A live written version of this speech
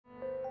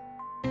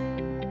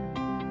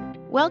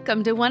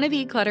Welcome to Wanna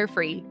Be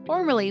Clutter-Free,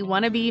 formerly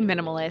Wanna Be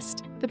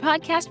Minimalist, the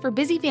podcast for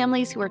busy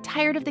families who are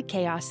tired of the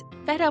chaos,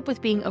 fed up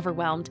with being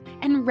overwhelmed,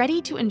 and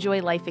ready to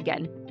enjoy life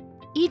again.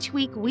 Each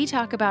week, we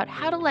talk about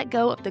how to let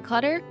go of the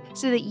clutter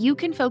so that you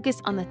can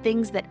focus on the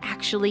things that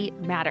actually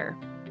matter.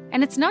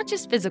 And it's not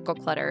just physical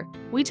clutter.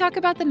 We talk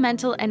about the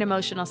mental and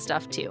emotional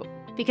stuff too,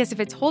 because if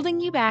it's holding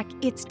you back,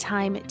 it's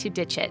time to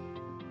ditch it.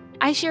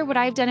 I share what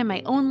I've done in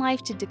my own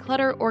life to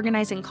declutter,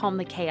 organize, and calm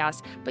the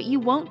chaos, but you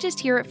won't just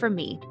hear it from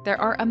me. There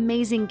are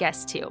amazing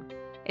guests too.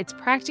 It's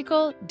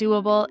practical,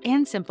 doable,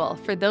 and simple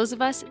for those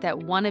of us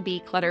that want to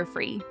be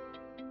clutter-free.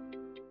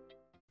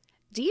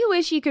 Do you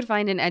wish you could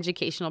find an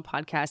educational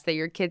podcast that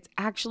your kids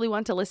actually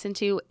want to listen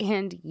to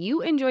and you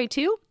enjoy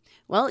too?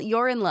 Well,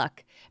 you're in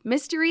luck.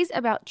 Mysteries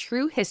About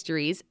True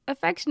Histories,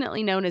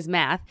 affectionately known as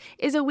Math,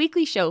 is a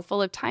weekly show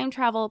full of time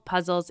travel,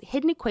 puzzles,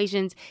 hidden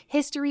equations,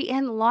 history,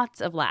 and lots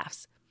of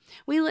laughs.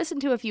 We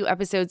listened to a few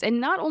episodes,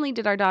 and not only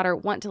did our daughter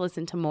want to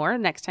listen to more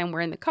next time we're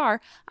in the car,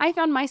 I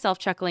found myself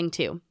chuckling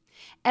too.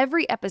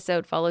 Every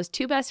episode follows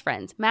two best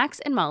friends,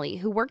 Max and Molly,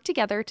 who work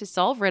together to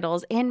solve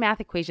riddles and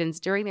math equations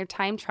during their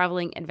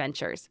time-traveling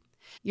adventures.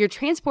 You're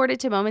transported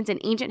to moments in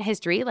ancient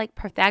history like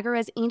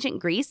Pythagoras' ancient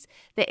Greece,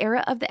 the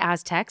era of the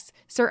Aztecs,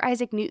 Sir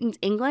Isaac Newton's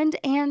England,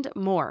 and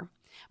more.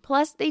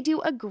 Plus, they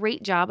do a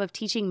great job of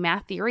teaching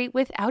math theory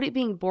without it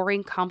being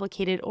boring,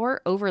 complicated,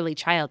 or overly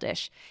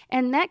childish.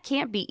 And that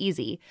can't be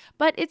easy,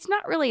 but it's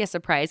not really a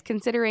surprise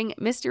considering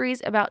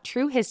Mysteries About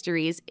True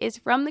Histories is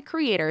from the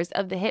creators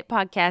of the hit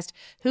podcast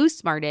Who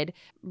Smarted,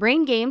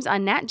 Brain Games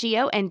on Nat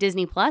Geo and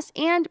Disney Plus,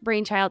 and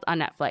Brainchild on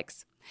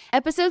Netflix.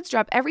 Episodes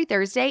drop every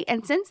Thursday,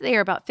 and since they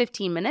are about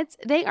 15 minutes,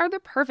 they are the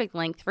perfect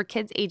length for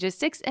kids ages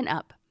 6 and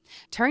up.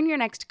 Turn your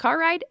next car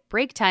ride,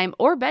 break time,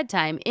 or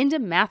bedtime into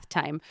math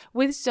time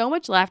with so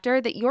much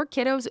laughter that your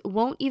kiddos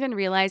won't even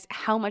realize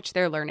how much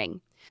they're learning.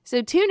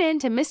 So tune in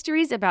to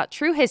Mysteries About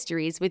True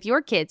Histories with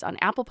your kids on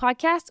Apple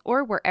Podcasts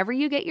or wherever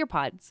you get your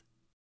pods.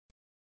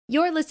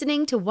 You're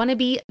listening to Wanna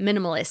Be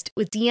Minimalist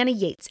with Deanna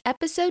Yates,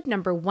 episode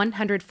number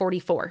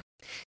 144.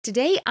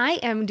 Today, I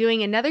am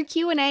doing another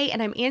Q&A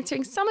and I'm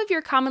answering some of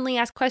your commonly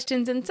asked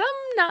questions and some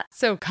not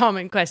so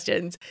common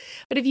questions.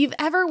 But if you've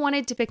ever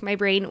wanted to pick my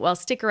brain, well,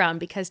 stick around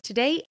because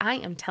today I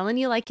am telling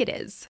you like it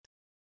is.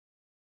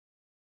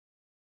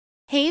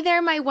 Hey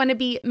there, my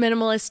wannabe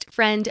minimalist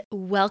friend.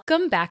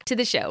 Welcome back to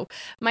the show.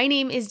 My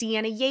name is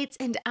Deanna Yates,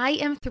 and I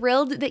am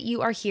thrilled that you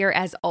are here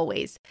as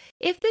always.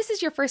 If this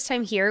is your first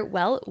time here,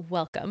 well,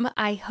 welcome.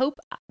 I hope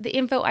the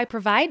info I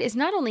provide is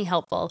not only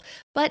helpful,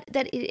 but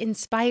that it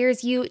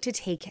inspires you to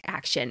take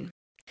action.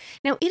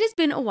 Now, it has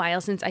been a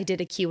while since I did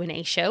a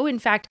Q&A show. In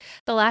fact,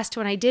 the last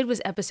one I did was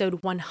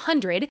episode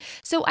 100,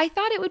 so I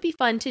thought it would be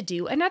fun to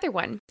do another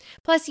one.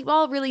 Plus, you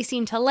all really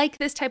seem to like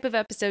this type of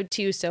episode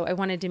too, so I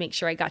wanted to make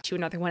sure I got you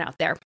another one out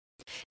there.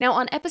 Now,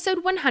 on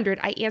episode 100,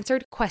 I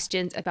answered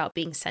questions about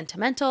being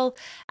sentimental,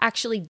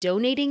 actually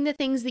donating the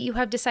things that you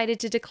have decided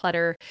to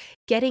declutter,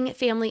 getting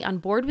family on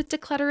board with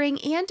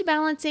decluttering, and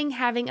balancing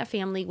having a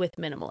family with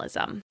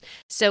minimalism.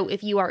 So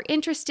if you are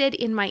interested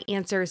in my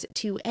answers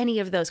to any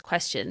of those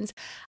questions,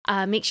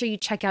 make sure you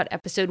check out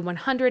episode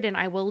 100, and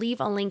I will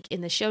leave a link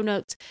in the show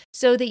notes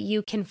so that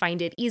you can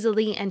find it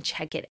easily and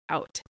check it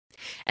out.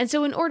 And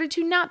so in order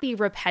to not be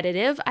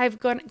repetitive, I've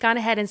gone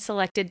ahead and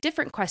selected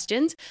different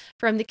questions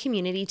from the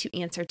community to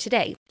answer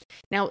today.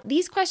 Now,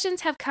 these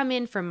questions have come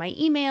in from my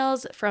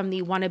emails, from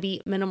the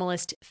Wannabe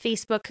Minimalist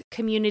Facebook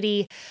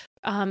community,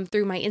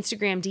 through my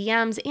Instagram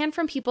DMs, and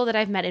from people that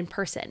I've met in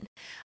person.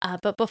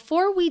 But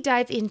before we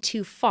dive in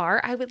too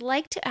far, I would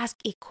like to ask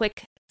a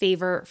quick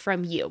favor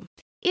from you.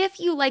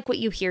 If you like what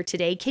you hear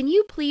today, can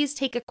you please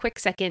take a quick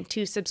second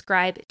to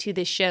subscribe to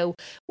this show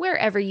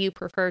wherever you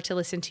prefer to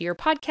listen to your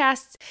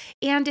podcasts?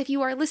 And if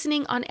you are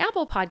listening on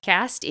Apple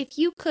Podcast, if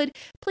you could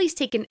please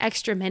take an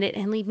extra minute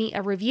and leave me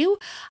a review,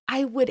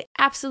 I would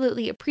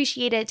absolutely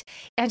appreciate it.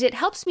 And it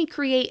helps me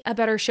create a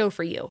better show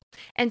for you.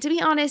 And to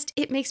be honest,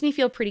 it makes me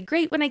feel pretty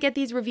great when I get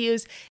these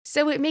reviews.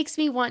 So it makes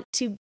me want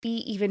to be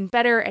even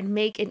better and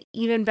make an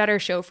even better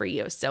show for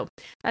you. So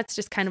that's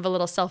just kind of a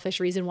little selfish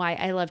reason why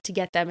I love to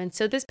get them. And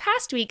so this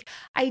past week,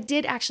 I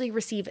did actually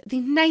receive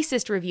the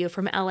nicest review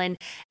from Ellen,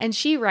 and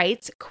she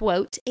writes,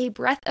 quote, "A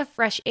breath of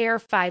fresh air,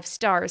 5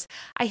 stars.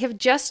 I have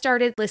just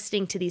started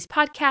listening to these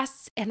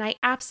podcasts, and I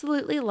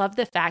absolutely love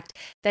the fact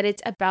that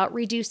it's about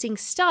reducing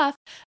stuff,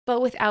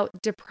 but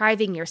without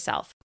depriving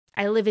yourself.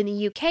 I live in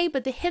the UK,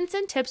 but the hints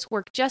and tips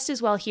work just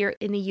as well here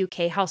in the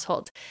UK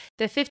household.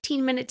 The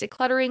 15-minute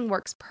decluttering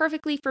works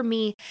perfectly for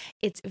me.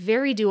 It's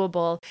very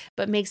doable,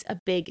 but makes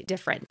a big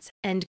difference."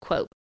 End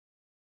quote.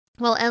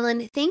 Well,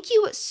 Ellen, thank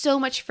you so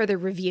much for the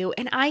review.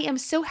 And I am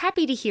so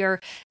happy to hear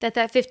that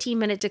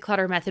 15-minute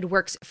declutter method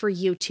works for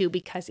you too,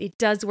 because it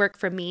does work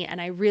for me. And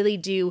I really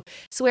do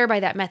swear by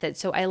that method.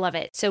 So I love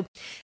it. So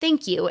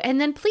thank you. And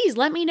then please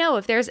let me know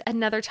if there's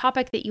another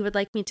topic that you would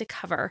like me to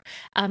cover.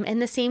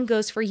 And the same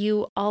goes for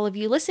you, all of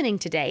you listening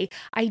today.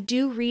 I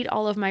do read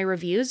all of my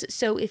reviews.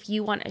 So if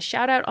you want a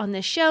shout out on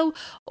this show,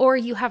 or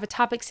you have a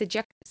topic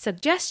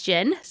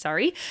suggestion,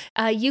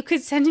 you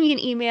could send me an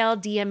email,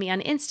 DM me on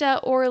Insta,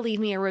 or leave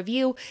me a review.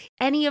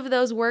 Any of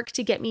those work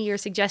to get me your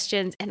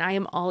suggestions, and I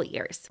am all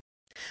ears.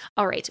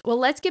 All right, well,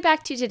 let's get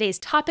back to today's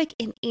topic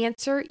and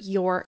answer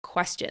your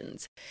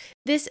questions.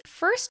 This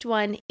first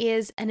one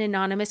is an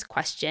anonymous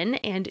question,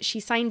 and she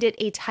signed it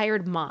a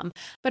tired mom,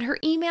 but her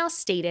email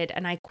stated,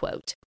 and I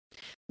quote,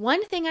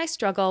 "One thing I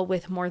struggle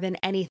with more than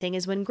anything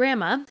is when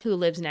grandma, who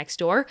lives next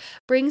door,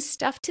 brings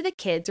stuff to the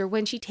kids or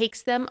when she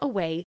takes them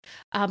away,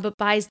 but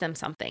buys them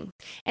something.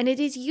 And it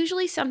is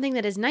usually something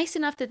that is nice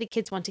enough that the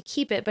kids want to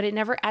keep it, but it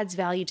never adds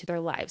value to their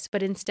lives,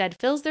 but instead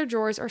fills their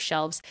drawers or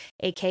shelves,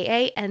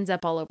 aka ends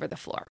up all over the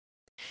floor.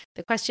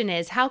 The question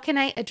is, how can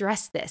I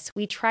address this?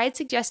 We tried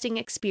suggesting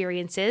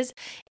experiences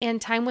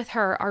and time with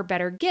her are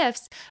better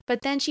gifts,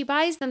 but then she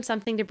buys them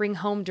something to bring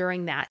home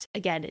during that.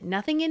 Again,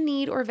 nothing in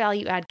need or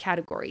value add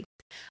category.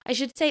 I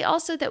should say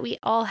also that we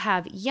all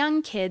have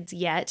young kids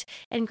yet,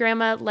 and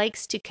grandma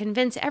likes to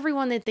convince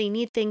everyone that they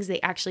need things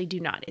they actually do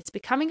not. It's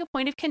becoming a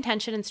point of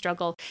contention and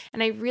struggle,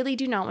 and I really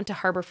do not want to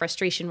harbor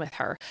frustration with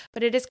her,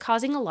 but it is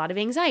causing a lot of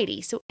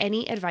anxiety, so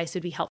any advice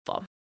would be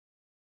helpful."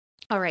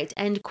 All right,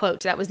 end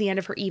quote. That was the end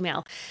of her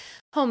email.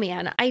 Oh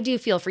man, I do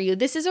feel for you.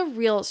 This is a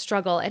real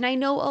struggle, and I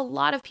know a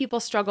lot of people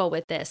struggle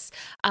with this.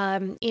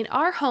 In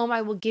our home,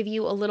 I will give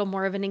you a little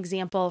more of an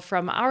example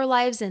from our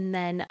lives, and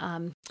then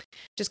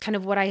just kind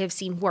of what I have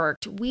seen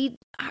worked.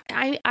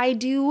 I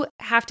do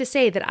have to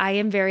say that I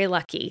am very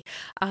lucky.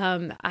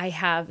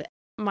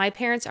 My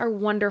parents are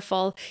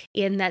wonderful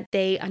in that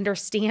they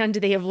understand,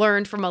 they have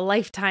learned from a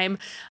lifetime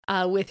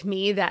with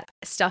me that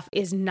stuff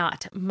is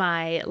not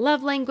my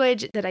love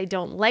language, that I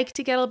don't like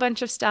to get a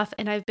bunch of stuff.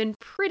 And I've been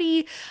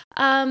pretty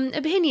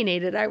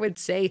opinionated, I would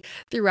say,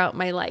 throughout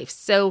my life.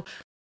 So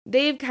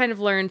they've kind of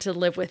learned to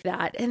live with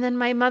that. And then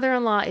my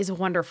mother-in-law is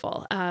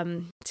wonderful.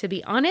 To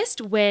be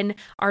honest, when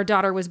our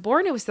daughter was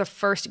born, it was the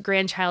first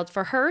grandchild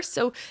for her.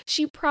 So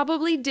she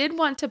probably did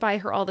want to buy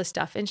her all the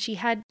stuff. And she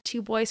had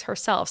 2 boys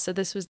herself. So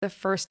this was the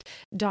first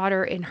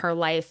daughter in her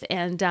life.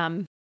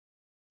 And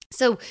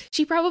so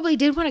she probably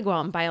did want to go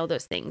out and buy all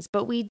those things.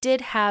 But we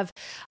did have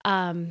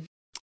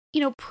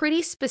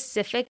pretty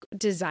specific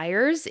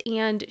desires,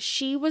 and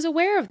she was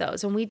aware of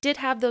those. And we did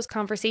have those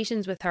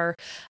conversations with her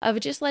of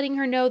just letting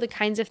her know the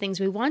kinds of things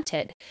we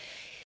wanted.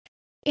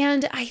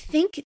 And I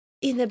think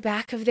in the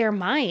back of their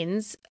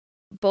minds,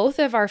 both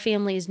of our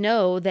families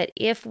know that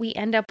if we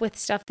end up with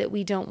stuff that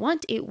we don't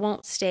want, it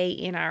won't stay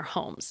in our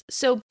homes.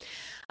 So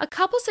a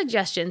couple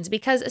suggestions,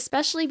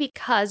 especially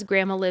because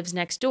grandma lives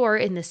next door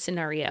in this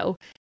scenario.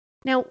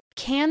 Now,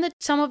 can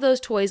some of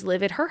those toys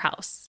live at her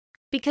house?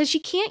 Because she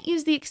can't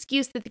use the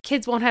excuse that the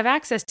kids won't have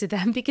access to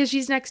them because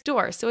she's next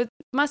door. So it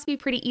must be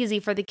pretty easy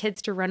for the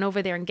kids to run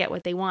over there and get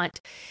what they want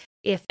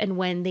if and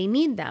when they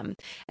need them.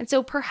 And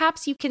so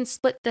perhaps you can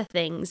split the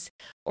things,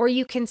 or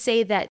you can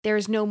say that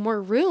there's no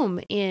more room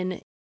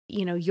in,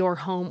 your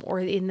home or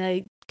in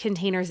the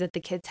containers that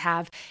the kids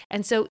have.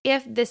 And so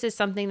if this is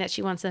something that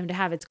she wants them to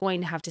have, it's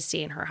going to have to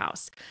stay in her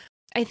house.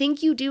 I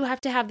think you do have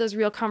to have those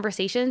real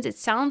conversations. It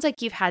sounds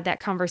like you've had that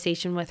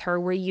conversation with her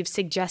where you've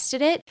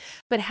suggested it,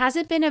 but has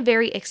it been a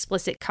very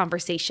explicit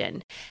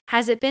conversation?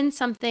 Has it been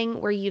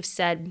something where you've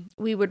said,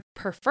 we would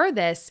prefer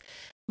this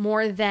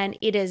more than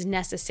it is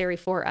necessary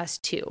for us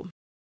to?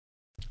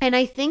 And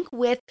I think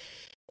with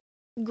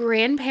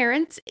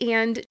grandparents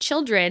and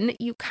children,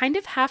 you kind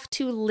of have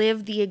to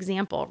live the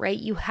example, right?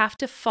 You have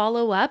to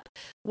follow up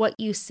what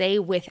you say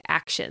with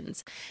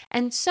actions.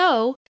 And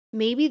so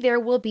maybe there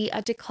will be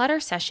a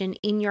declutter session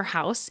in your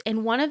house.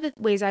 And one of the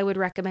ways I would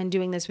recommend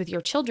doing this with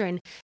your children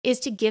is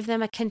to give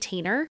them a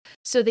container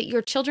so that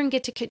your children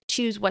get to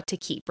choose what to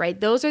keep, right?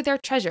 Those are their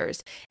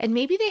treasures. And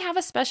maybe they have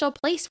a special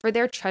place for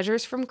their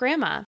treasures from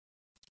grandma.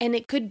 And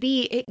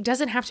it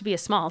doesn't have to be a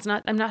small.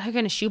 I'm not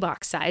talking a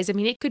shoebox size. I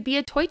mean, it could be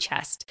a toy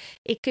chest.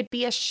 It could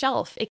be a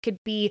shelf. It could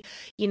be,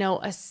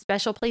 a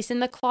special place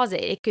in the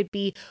closet. It could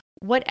be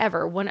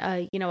whatever,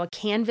 a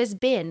canvas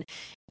bin.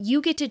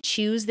 You get to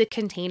choose the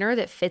container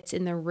that fits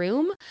in the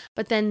room,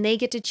 but then they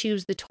get to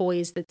choose the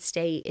toys that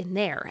stay in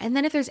there. And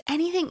then if there's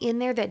anything in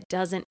there that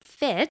doesn't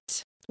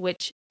fit,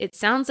 which it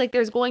sounds like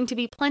there's going to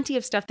be plenty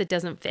of stuff that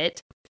doesn't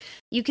fit,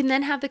 you can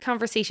then have the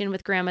conversation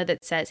with grandma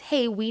that says,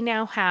 hey, we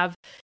now have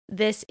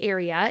this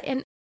area,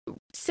 and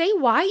say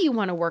why you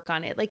want to work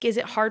on it. Like, is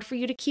it hard for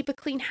you to keep a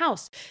clean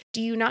house?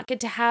 Do you not get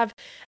to have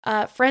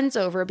friends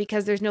over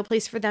because there's no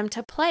place for them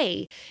to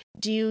play?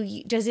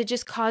 Does it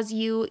just cause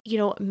you,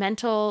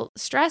 mental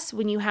stress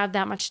when you have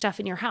that much stuff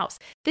in your house?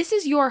 This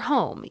is your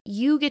home.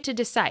 You get to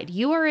decide.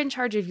 You are in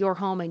charge of your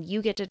home, and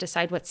you get to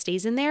decide what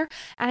stays in there.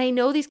 And I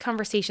know these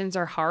conversations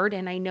are hard,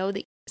 and I know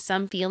that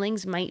some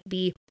feelings might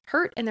be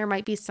hurt and there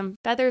might be some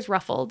feathers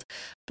ruffled,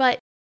 but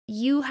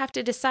you have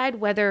to decide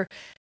whether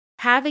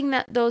having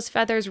those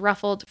feathers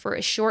ruffled for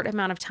a short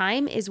amount of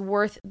time is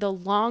worth the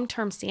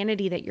long-term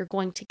sanity that you're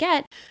going to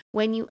get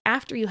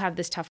after you have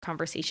this tough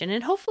conversation.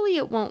 And hopefully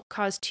it won't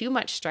cause too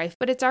much strife,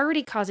 but it's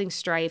already causing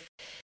strife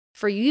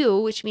for you,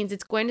 which means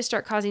it's going to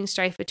start causing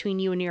strife between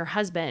you and your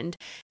husband.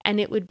 And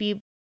it would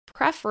be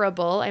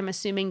preferable, I'm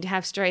assuming, to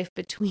have strife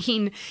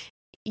between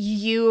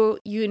your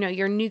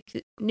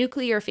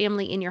nuclear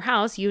family in your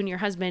house, you and your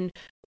husband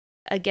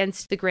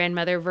against the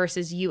grandmother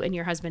versus you and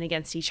your husband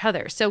against each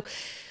other. So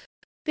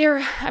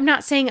I'm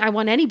not saying I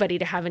want anybody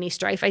to have any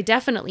strife. I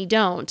definitely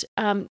don't.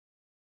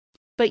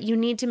 But you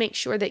need to make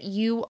sure that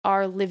you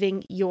are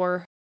living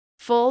your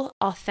full,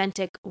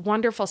 authentic,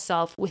 wonderful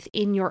self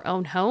within your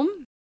own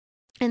home.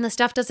 And the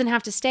stuff doesn't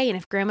have to stay. And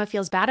if grandma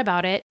feels bad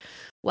about it,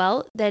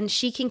 well, then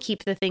she can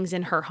keep the things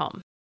in her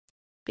home.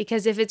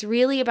 Because if it's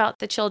really about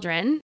the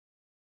children,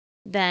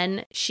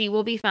 then she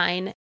will be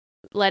fine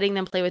letting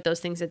them play with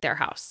those things at their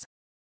house.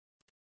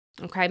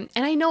 Okay.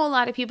 And I know a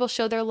lot of people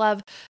show their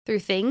love through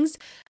things.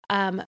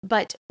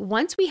 But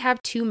once we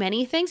have too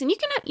many things, and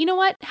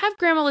have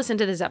grandma listen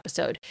to this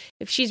episode.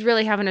 If she's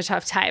really having a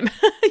tough time,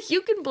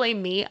 you can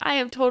blame me. I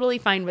am totally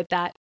fine with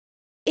that.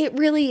 It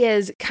really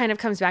kind of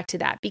comes back to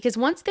that, because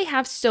once they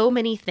have so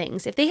many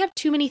things, if they have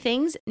too many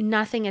things,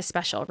 nothing is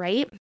special,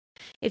 right?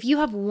 If you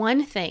have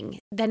one thing,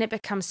 then it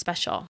becomes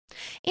special.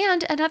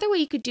 And another way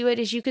you could do it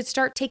is you could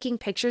start taking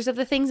pictures of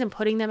the things and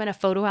putting them in a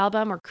photo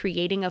album or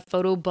creating a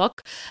photo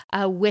book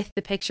with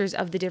the pictures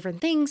of the different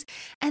things,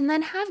 and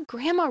then have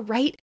grandma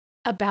write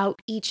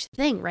about each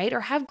thing, right?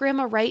 Or have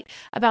grandma write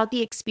about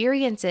the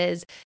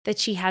experiences that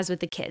she has with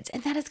the kids.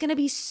 And that is going to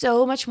be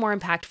so much more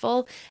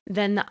impactful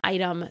than the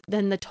item,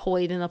 than the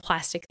toy, than the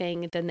plastic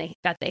thing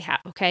that they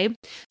have, okay?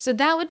 So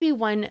that would be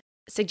one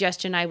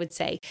suggestion I would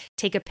say.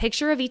 Take a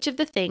picture of each of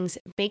the things,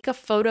 make a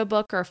photo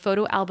book or a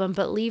photo album,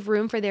 but leave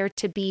room for there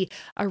to be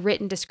a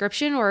written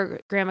description,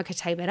 or grandma could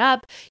type it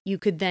up. You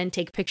could then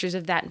take pictures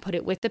of that and put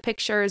it with the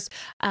pictures,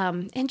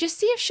 and just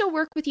see if she'll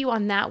work with you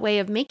on that way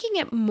of making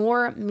it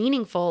more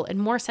meaningful and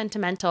more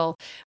sentimental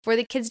for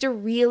the kids to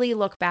really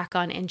look back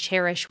on and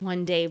cherish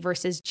one day,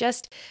 versus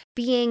just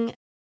being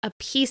a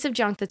piece of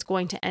junk that's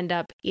going to end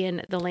up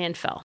in the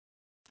landfill.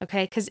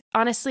 Okay, because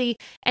honestly,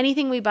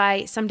 anything we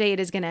buy, someday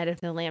it is going to end up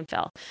in the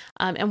landfill.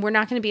 And we're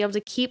not going to be able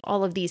to keep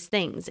all of these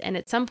things. And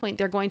at some point,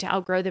 they're going to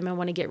outgrow them and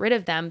want to get rid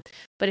of them.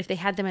 But if they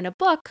had them in a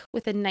book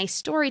with a nice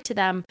story to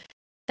them,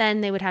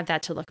 then they would have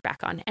that to look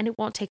back on. And it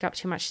won't take up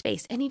too much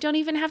space. And you don't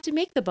even have to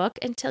make the book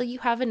until you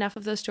have enough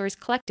of those stories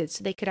collected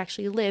so they could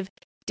actually live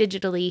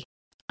digitally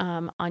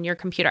on your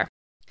computer.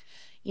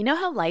 You know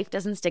how life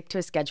doesn't stick to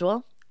a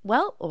schedule?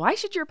 Well, why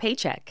should your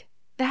paycheck?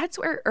 That's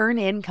where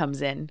EarnIn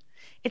comes in.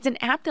 It's an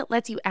app that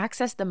lets you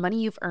access the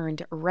money you've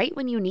earned right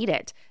when you need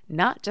it,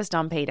 not just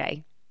on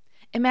payday.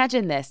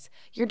 Imagine this.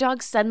 Your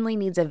dog suddenly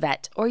needs a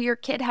vet, or your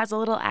kid has a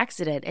little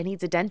accident and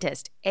needs a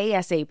dentist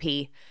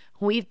ASAP.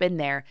 We've been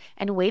there,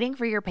 and waiting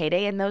for your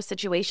payday in those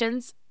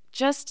situations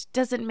just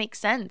doesn't make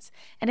sense,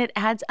 and it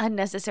adds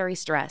unnecessary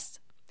stress.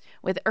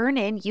 With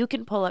EarnIn, you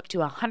can pull up to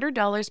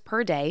 $100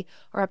 per day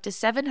or up to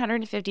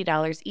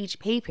 $750 each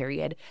pay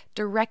period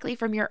directly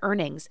from your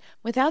earnings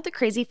without the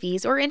crazy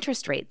fees or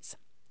interest rates.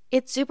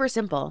 It's super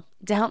simple.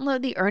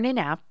 Download the EarnIn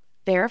app,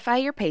 verify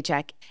your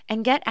paycheck,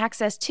 and get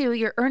access to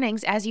your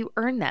earnings as you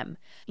earn them.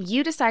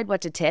 You decide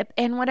what to tip,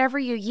 and whatever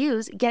you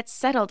use gets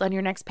settled on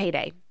your next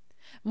payday.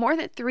 More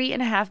than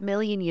 3.5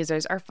 million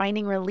users are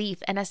finding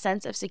relief and a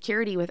sense of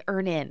security with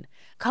EarnIn,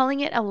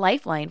 calling it a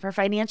lifeline for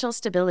financial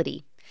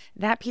stability.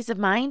 That peace of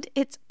mind,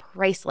 it's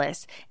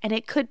priceless, and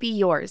it could be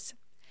yours.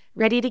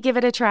 Ready to give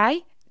it a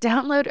try?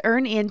 Download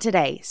EarnIn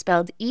today,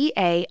 spelled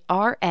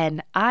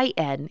EARNIN,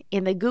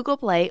 in the Google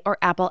Play or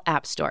Apple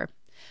App Store.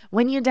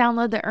 When you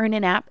download the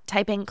EarnIn app,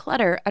 type in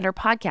Clutter under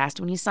podcast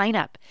when you sign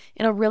up.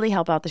 It'll really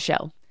help out the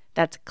show.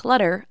 That's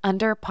Clutter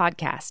under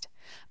podcast.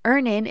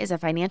 EarnIn is a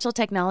financial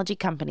technology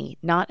company,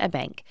 not a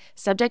bank.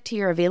 Subject to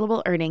your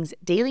available earnings,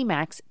 daily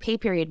max, pay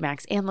period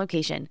max, and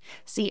location.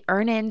 See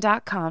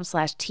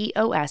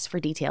earnin.com/TOS for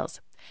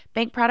details.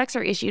 Bank products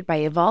are issued by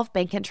Evolve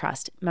Bank and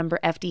Trust, member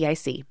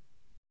FDIC.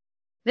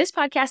 This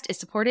podcast is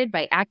supported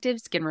by Active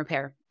Skin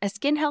Repair, a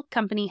skin health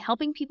company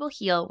helping people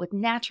heal with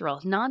natural,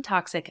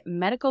 non-toxic,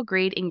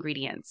 medical-grade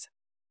ingredients.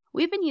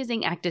 We've been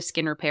using Active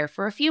Skin Repair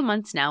for a few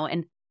months now,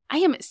 and I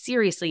am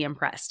seriously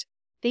impressed.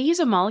 They use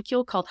a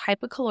molecule called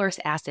hypochlorous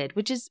acid,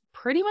 which is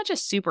pretty much a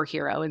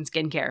superhero in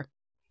skincare.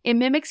 It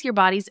mimics your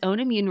body's own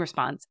immune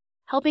response,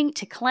 helping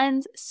to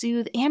cleanse,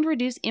 soothe, and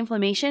reduce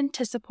inflammation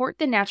to support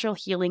the natural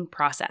healing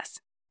process.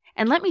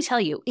 And let me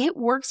tell you, it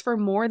works for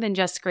more than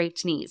just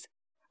scraped knees.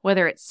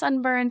 Whether it's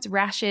sunburns,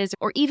 rashes,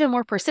 or even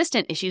more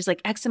persistent issues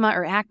like eczema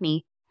or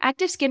acne,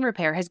 Active Skin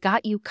Repair has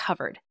got you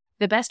covered.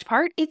 The best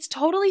part? It's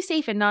totally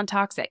safe and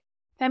non-toxic.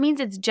 That means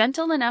it's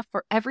gentle enough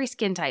for every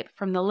skin type,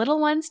 from the little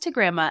ones to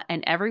grandma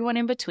and everyone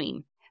in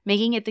between,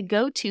 making it the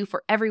go-to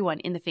for everyone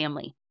in the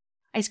family.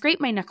 I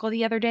scraped my knuckle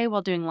the other day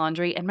while doing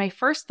laundry, and my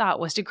first thought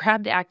was to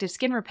grab the Active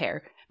Skin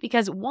Repair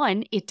because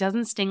one, it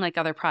doesn't sting like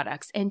other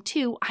products, and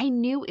two, I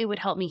knew it would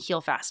help me heal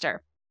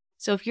faster.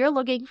 So if you're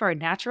looking for a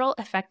natural,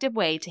 effective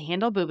way to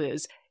handle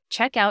boo-boos,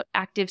 check out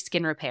Active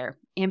Skin Repair.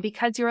 And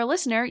because you're a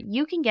listener,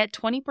 you can get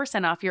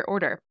 20% off your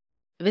order.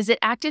 Visit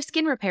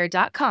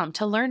ActiveSkinRepair.com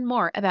to learn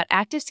more about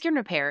Active Skin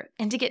Repair,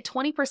 and to get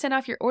 20%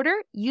 off your order,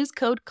 use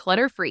code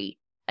CLUTTERFREE.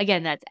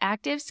 Again, that's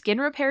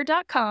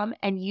ActiveSkinRepair.com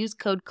and use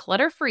code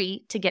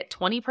CLUTTERFREE to get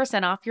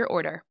 20% off your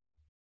order.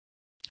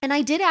 And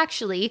I did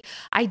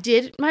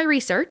my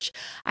research.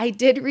 I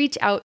did reach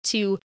out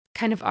to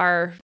kind of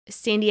our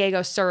San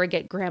Diego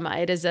surrogate grandma.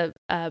 It is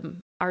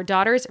our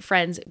daughter's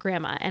friend's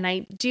grandma. And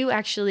I do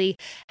actually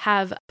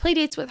have play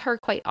dates with her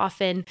quite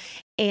often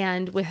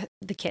and with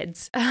the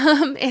kids.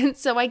 And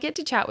so I get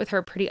to chat with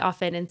her pretty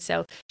often. And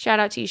so shout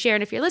out to you,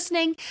 Sharon, if you're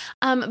listening.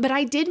 But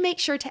I did make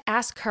sure to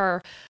ask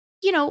her,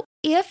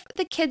 if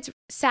the kids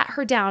sat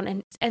her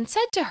down and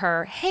said to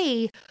her,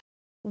 hey,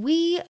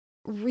 we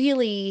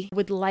really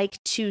would like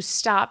to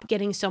stop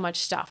getting so much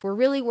stuff. We're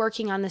really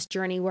working on this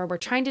journey where we're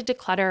trying to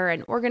declutter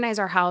and organize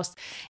our house.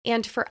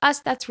 And for us,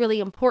 that's really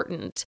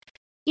important.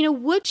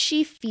 Would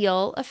she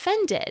feel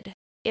offended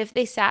if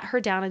they sat her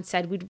down and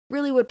said, we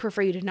really would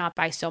prefer you to not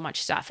buy so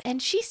much stuff? And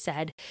she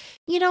said,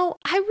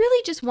 I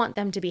really just want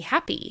them to be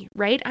happy,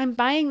 right? I'm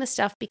buying the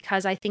stuff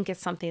because I think it's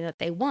something that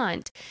they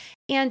want.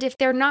 And if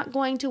they're not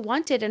going to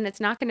want it and it's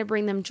not going to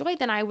bring them joy,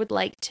 then I would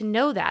like to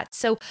know that.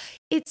 So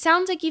it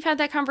sounds like you've had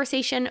that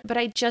conversation, but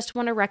I just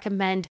want to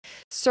recommend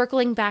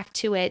circling back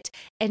to it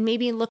and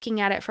maybe looking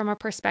at it from a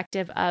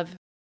perspective of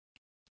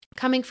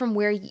coming from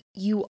where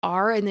you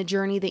are in the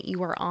journey that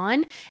you are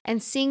on,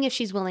 and seeing if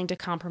she's willing to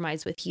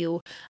compromise with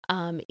you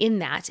in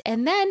that.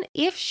 And then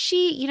if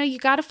she, you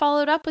got to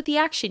follow it up with the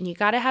action. You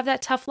got to have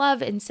that tough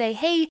love and say,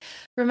 hey,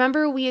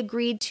 remember we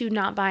agreed to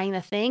not buying the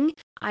thing.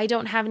 I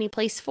don't have any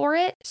place for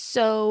it,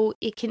 so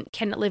it can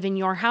it live in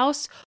your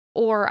house,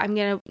 or I'm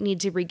going to need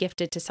to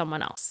regift it to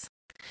someone else.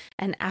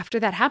 And after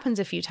that happens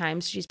a few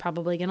times, she's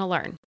probably going to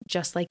learn,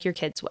 just like your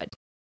kids would.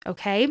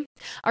 Okay.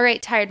 All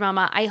right, Tired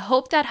Mama. I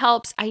hope that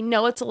helps. I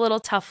know it's a little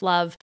tough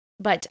love,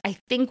 but I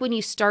think when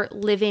you start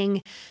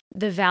living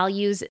the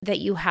values that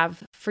you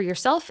have for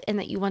yourself and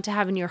that you want to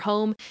have in your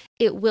home,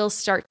 it will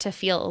start to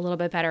feel a little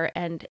bit better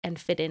and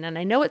fit in. And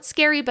I know it's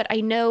scary, but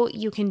I know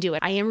you can do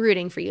it. I am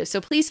rooting for you.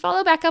 So please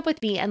follow back up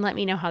with me and let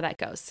me know how that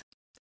goes.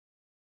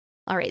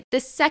 All right. The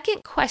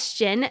second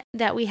question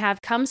that we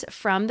have comes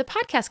from the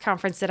podcast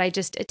conference that I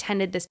just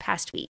attended this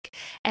past week.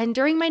 And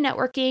during my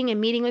networking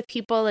and meeting with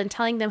people and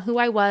telling them who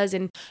I was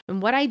and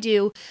what I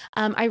do,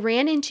 I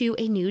ran into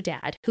a new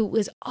dad who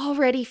was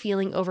already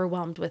feeling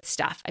overwhelmed with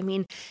stuff. I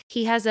mean,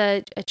 he has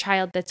a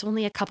child that's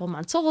only a couple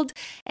months old,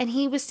 and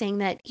he was saying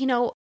that,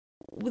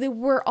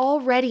 we're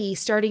already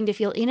starting to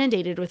feel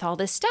inundated with all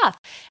this stuff.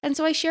 And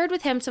so I shared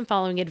with him some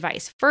following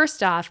advice.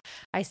 First off,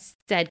 I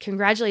said,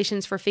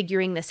 congratulations for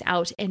figuring this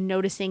out and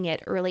noticing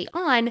it early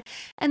on.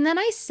 And then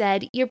I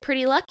said, you're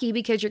pretty lucky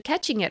because you're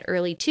catching it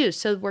early too.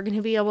 So we're going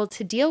to be able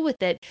to deal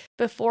with it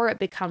before it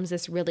becomes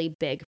this really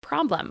big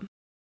problem.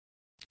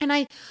 And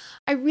I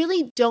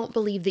really don't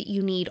believe that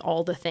you need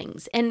all the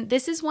things. And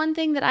this is one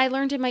thing that I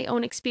learned in my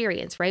own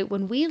experience, right?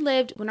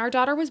 When our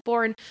daughter was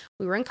born,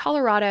 we were in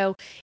Colorado,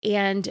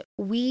 and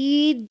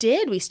we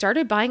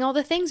started buying all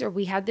the things, or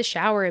we had the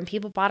shower and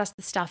people bought us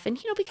the stuff. And,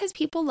 because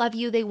people love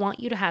you, they want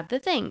you to have the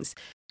things.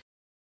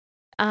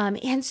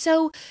 And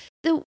so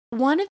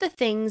one of the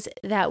things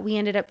that we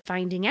ended up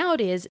finding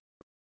out is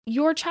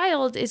your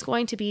child is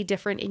going to be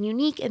different and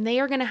unique, and they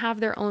are going to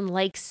have their own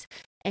likes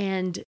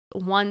and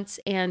wants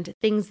and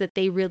things that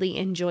they really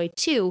enjoy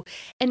too.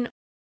 And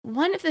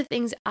one of the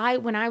things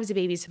when I was a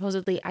baby,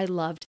 supposedly I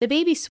loved the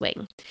baby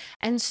swing.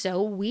 And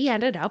so we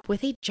ended up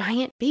with a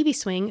giant baby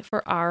swing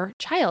for our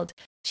child.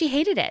 She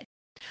hated it.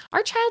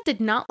 Our child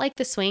did not like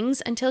the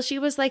swings until she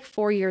was like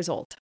 4 years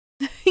old.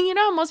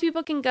 Most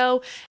people can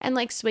go and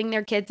swing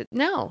their kids.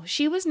 No,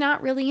 she was not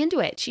really into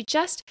it.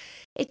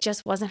 It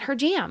just wasn't her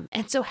jam.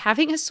 And so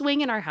having a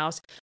swing in our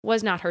house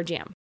was not her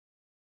jam.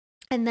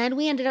 And then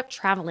we ended up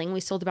traveling. We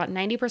sold about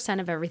 90%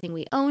 of everything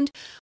we owned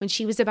when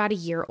she was about a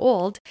year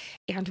old.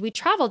 And we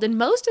traveled. And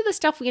most of the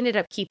stuff we ended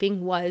up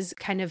keeping was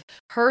kind of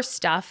her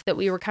stuff that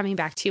we were coming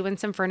back to, and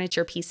some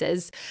furniture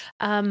pieces.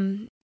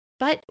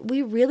 But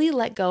we really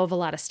let go of a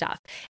lot of stuff.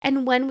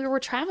 And when we were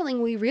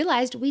traveling, we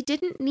realized we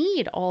didn't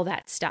need all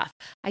that stuff.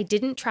 I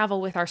didn't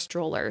travel with our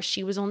stroller.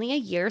 She was only a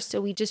year, so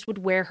we just would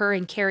wear her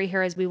and carry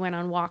her as we went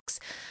on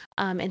walks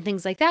and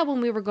things like that when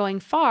we were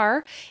going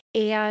far.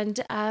 And,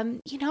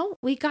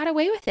 we got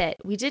away with it.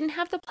 We didn't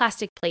have the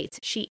plastic plates.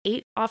 She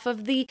ate off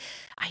of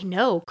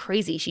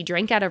crazy. She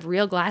drank out of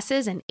real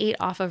glasses and ate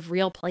off of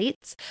real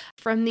plates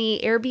from the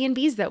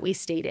Airbnbs that we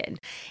stayed in.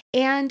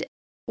 And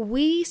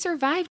we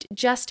survived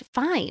just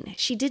fine.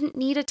 She didn't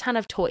need a ton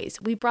of toys.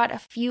 We brought a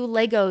few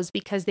Legos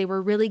because they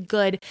were really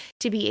good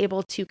to be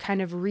able to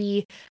kind of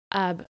the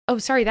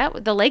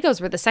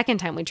Legos were the second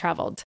time we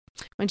traveled.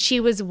 When she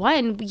was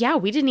 1, yeah,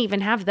 we didn't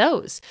even have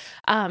those.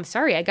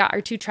 Sorry, I got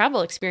our 2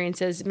 travel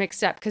experiences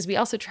mixed up because we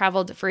also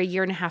traveled for a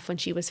year and a half when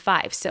she was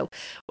 5. So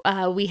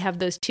we have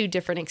those 2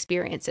 different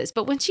experiences.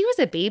 But when she was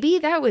a baby,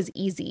 that was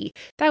easy.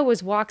 That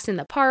was walks in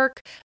the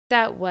park.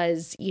 That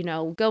was,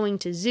 going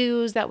to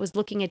zoos. That was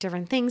looking at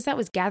different things. That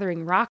was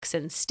gathering rocks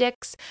and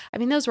sticks. I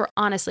mean, those were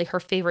honestly her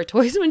favorite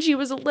toys when she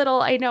was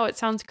little. I know it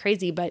sounds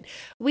crazy, but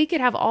we could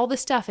have all the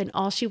stuff and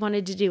all she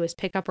wanted to do was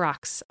pick up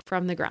rocks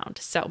from the ground.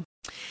 So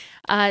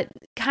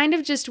kind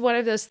of just one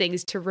of those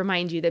things to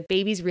remind you that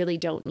babies really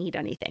don't need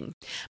anything.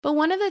 But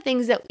one of the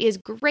things that is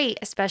great,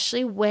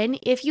 especially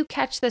if you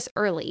catch this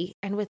early,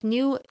 and with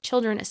new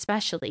children,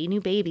 especially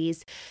new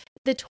babies,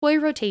 the toy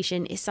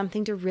rotation is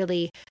something to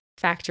really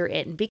factor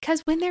in,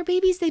 because when they're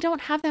babies, they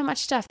don't have that much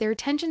stuff. Their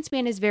attention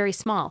span is very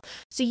small.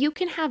 So you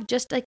can have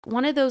just like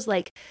one of those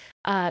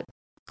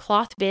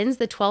cloth bins,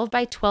 the 12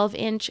 by 12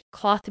 inch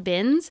cloth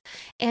bins,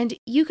 and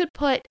you could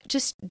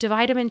just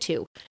divide them in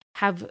 2,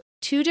 have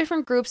 2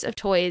 different groups of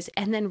toys,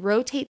 and then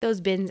rotate those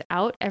bins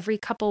out every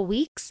couple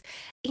weeks.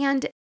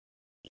 And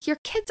your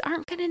kids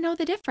aren't going to know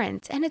the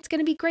difference, and it's going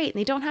to be great. And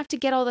they don't have to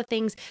get all the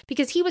things,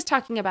 because he was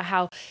talking about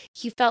how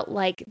he felt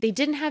like they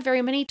didn't have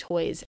very many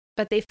toys,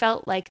 but they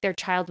felt like their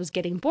child was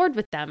getting bored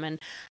with them. And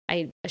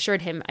I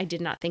assured him I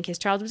did not think his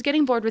child was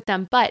getting bored with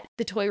them, but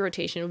the toy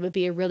rotation would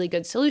be a really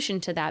good solution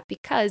to that,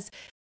 because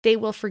they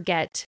will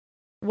forget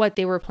what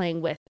they were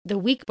playing with the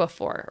week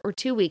before or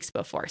 2 weeks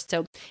before.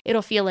 So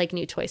it'll feel like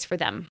new toys for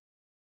them.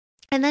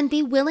 And then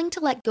be willing to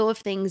let go of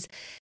things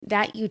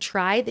that you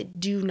try that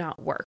do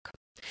not work.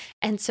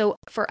 And so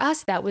for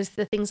us, that was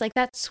the things like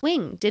that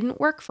swing didn't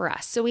work for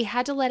us. So we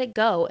had to let it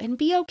go and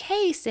be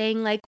okay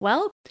saying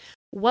well,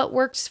 what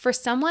works for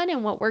someone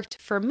and what worked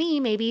for me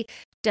maybe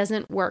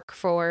doesn't work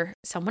for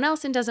someone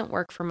else and doesn't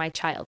work for my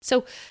child.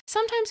 So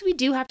sometimes we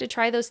do have to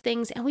try those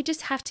things, and we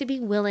just have to be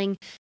willing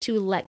to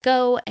let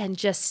go and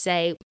just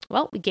say,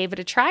 well, we gave it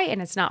a try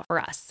and it's not for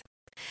us.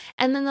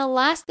 And then the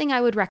last thing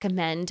I would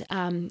recommend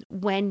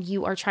when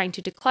you are trying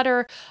to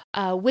declutter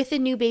with a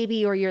new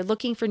baby, or you're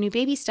looking for new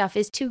baby stuff,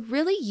 is to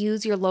really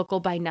use your local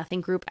Buy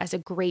Nothing group as a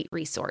great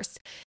resource.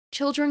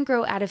 Children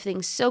grow out of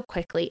things so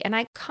quickly, and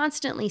I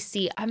constantly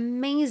see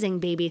amazing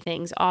baby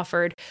things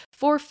offered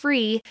for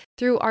free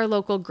through our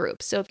local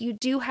group. So if you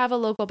do have a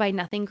local Buy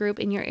Nothing group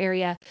in your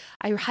area,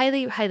 I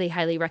highly, highly,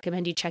 highly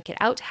recommend you check it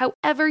out.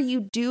 However,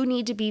 you do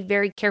need to be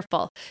very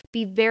careful.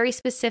 Be very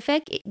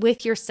specific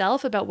with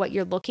yourself about what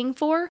you're looking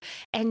for,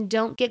 and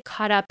don't get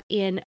caught up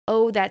in,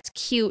 oh, that's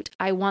cute,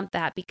 I want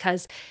that,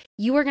 because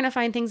you are going to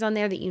find things on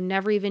there that you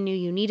never even knew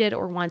you needed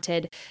or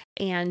wanted.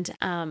 And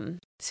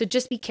so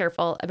just be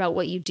careful about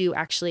what you do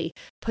actually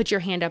put your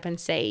hand up and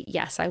say,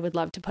 yes, I would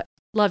love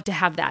to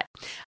have that.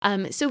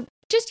 So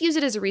just use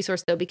it as a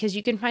resource though, because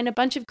you can find a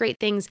bunch of great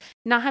things,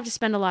 not have to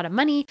spend a lot of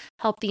money,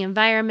 help the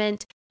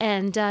environment,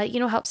 and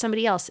help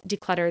somebody else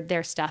declutter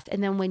their stuff.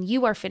 And then when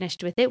you are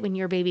finished with it, when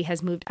your baby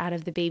has moved out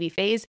of the baby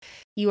phase,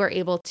 you are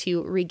able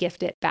to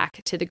regift it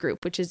back to the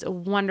group, which is a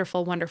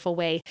wonderful, wonderful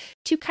way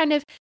to kind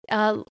of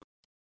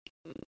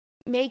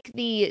make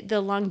the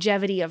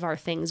longevity of our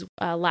things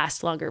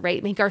last longer,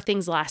 right? Make our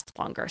things last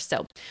longer.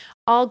 So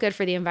all good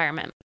for the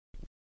environment.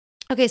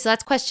 Okay, so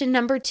that's question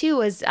number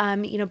 2 is,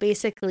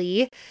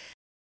 basically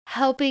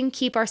helping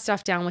keep our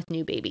stuff down with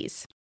new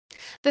babies.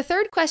 The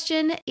third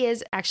question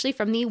is actually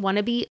from the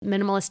Wannabe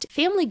Minimalist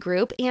family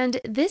group, and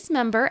this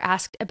member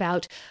asked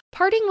about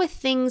parting with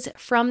things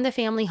from the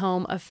family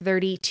home of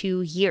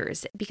 32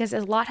 years, because a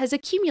lot has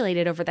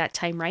accumulated over that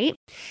time, right?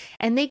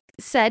 And they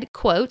said,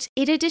 quote,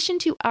 "In addition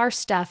to our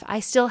stuff, I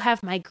still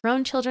have my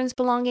grown children's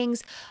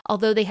belongings.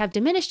 Although they have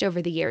diminished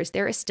over the years,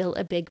 there is still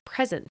a big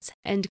presence,"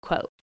 end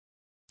quote.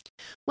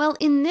 Well,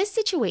 in this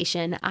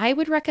situation, I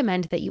would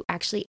recommend that you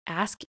actually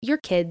ask your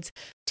kids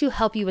to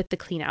help you with the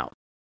clean out.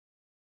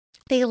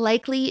 They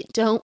likely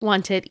don't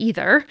want it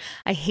either.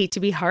 I hate to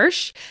be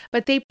harsh,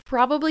 but they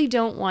probably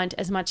don't want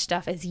as much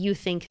stuff as you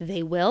think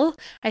they will.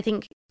 I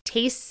think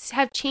tastes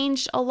have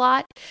changed a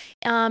lot.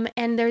 And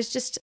there's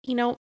just,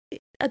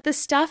 the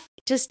stuff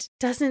just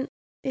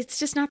it's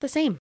just not the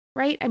same,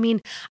 right? I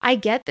mean, I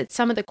get that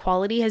some of the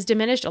quality has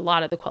diminished. A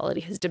lot of the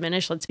quality has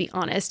diminished, let's be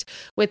honest,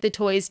 with the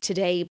toys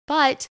today.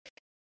 But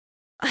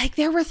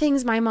there were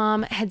things my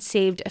mom had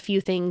saved a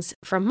few things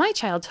from my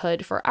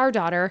childhood for our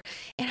daughter.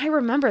 And I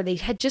remember they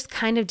had just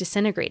kind of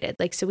disintegrated.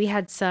 So we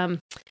had some,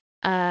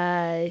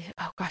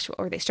 what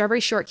were they? Strawberry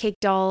shortcake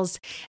dolls.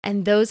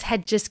 And those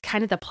had just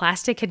the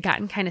plastic had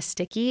gotten kind of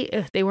sticky.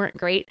 Ugh, they weren't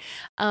great.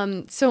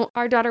 So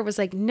our daughter was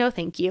like, no,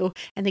 thank you.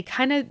 And they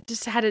kind of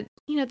just had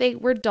they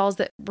were dolls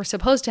that were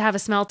supposed to have a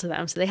smell to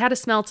them. So they had a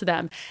smell to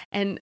them.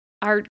 And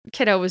our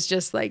kiddo was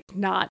just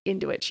not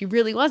into it. She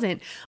really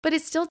wasn't. But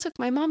it still took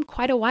my mom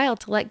quite a while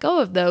to let go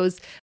of those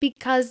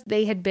because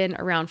they had been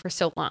around for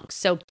so long.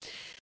 So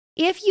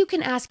if you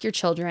can ask your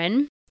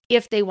children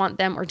if they want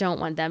them or don't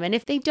want them, and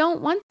if they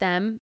don't want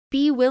them,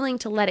 be willing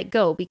to let it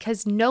go,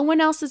 because no one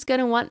else is going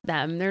to want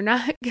them. They're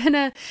not going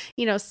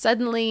to,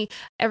 suddenly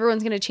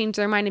everyone's going to change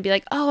their mind and be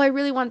like, oh, I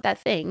really want that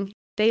thing.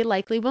 they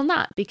likely will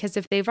not, because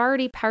if they've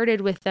already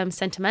parted with them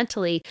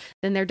sentimentally,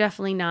 then they're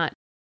definitely not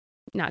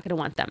going to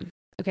want them.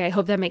 Okay, I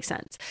hope that makes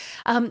sense.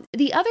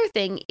 The other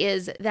thing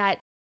is that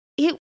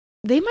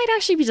they might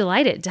actually be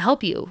delighted to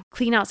help you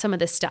clean out some of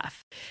this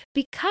stuff,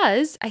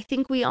 because I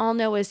think we all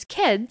know as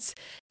kids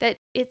that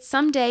it's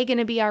someday going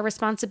to be our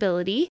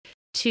responsibility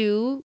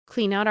to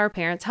clean out our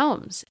parents'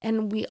 homes.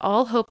 And we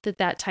all hope that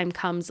that time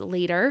comes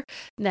later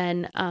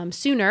than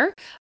sooner.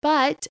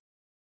 But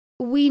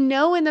we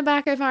know in the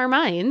back of our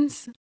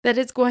minds that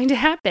it's going to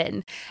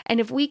happen. And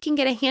if we can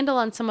get a handle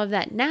on some of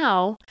that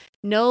now,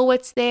 know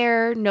what's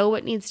there, know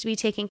what needs to be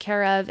taken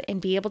care of,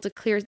 and be able to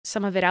clear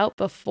some of it out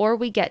before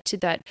we get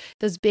to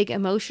those big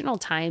emotional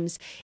times,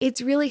 it's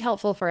really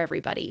helpful for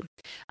everybody.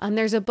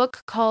 There's a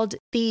book called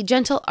The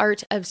Gentle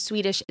Art of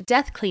Swedish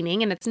Death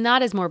Cleaning, and it's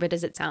not as morbid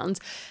as it sounds,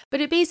 but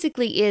it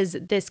basically is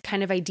this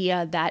kind of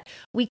idea that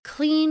we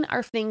clean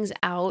our things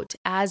out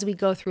as we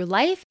go through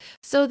life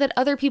so that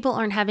other people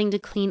aren't having to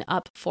clean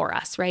up for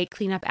us, right?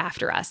 Clean up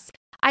after us.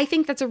 I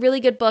think that's a really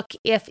good book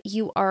if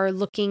you are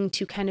looking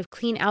to kind of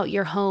clean out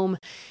your home.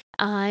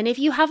 And if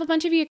you have a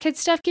bunch of your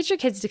kids' stuff, get your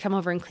kids to come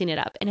over and clean it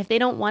up. And if they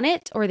don't want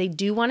it, or they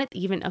do want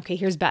it,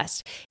 here's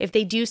best. If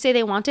they do say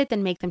they want it,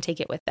 then make them take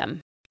it with them.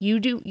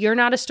 You're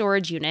not a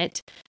storage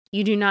unit.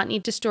 You do not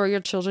need to store your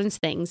children's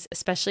things,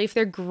 especially if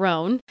they're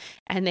grown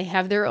and they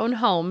have their own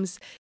homes.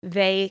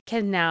 They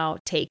can now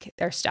take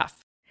their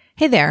stuff.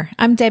 Hey there,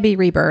 I'm Debbie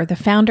Reber, the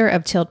founder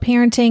of Tilt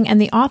Parenting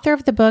and the author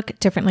of the book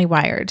Differently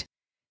Wired.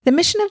 The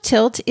mission of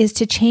Tilt is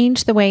to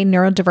change the way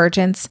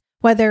neurodivergence,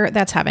 whether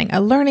that's having a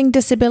learning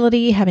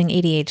disability, having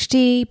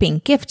ADHD, being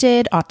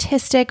gifted,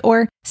 autistic,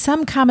 or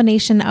some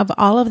combination of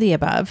all of the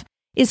above,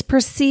 is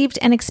perceived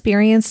and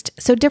experienced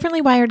so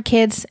differently wired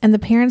kids and the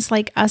parents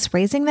like us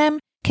raising them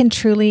can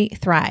truly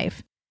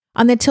thrive.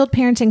 On the Tilt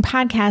Parenting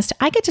podcast,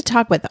 I get to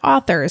talk with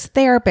authors,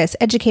 therapists,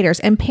 educators,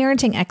 and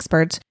parenting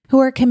experts who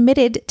are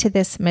committed to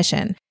this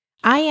mission.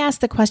 I ask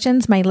the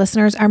questions my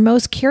listeners are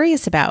most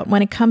curious about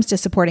when it comes to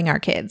supporting our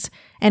kids.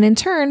 And in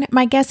turn,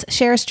 my guests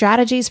share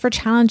strategies for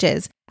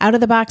challenges,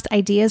 out-of-the-box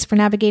ideas for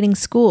navigating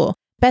school,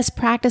 best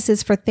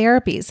practices for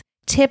therapies,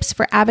 tips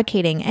for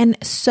advocating, and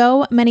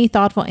so many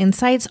thoughtful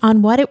insights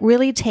on what it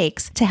really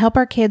takes to help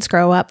our kids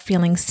grow up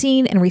feeling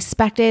seen and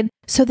respected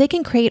so they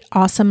can create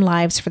awesome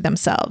lives for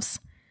themselves.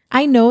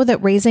 I know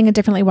that raising a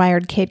differently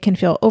wired kid can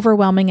feel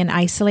overwhelming and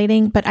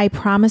isolating, but I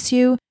promise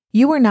you,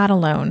 you are not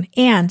alone,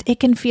 and it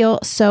can feel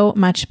so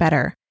much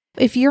better.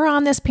 If you're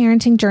on this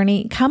parenting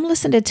journey, come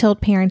listen to Tilt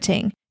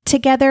Parenting.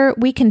 Together,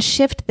 we can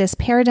shift this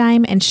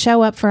paradigm and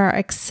show up for our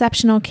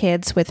exceptional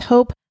kids with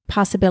hope,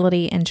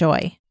 possibility, and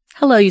joy.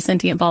 Hello, you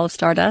sentient ball of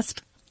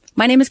stardust.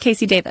 My name is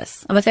Casey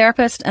Davis. I'm a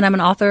therapist, and I'm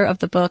an author of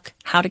the book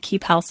How to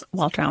Keep House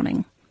While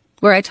Drowning,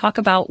 where I talk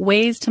about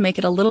ways to make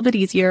it a little bit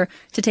easier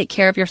to take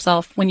care of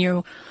yourself when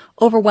you're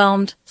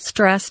overwhelmed,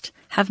 stressed,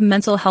 have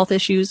mental health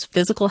issues,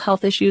 physical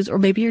health issues, or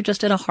maybe you're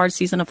just in a hard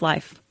season of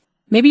life.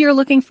 Maybe you're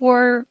looking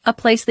for a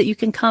place that you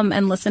can come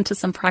and listen to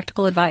some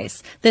practical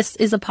advice. This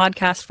is a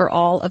podcast for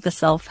all of the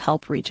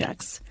self-help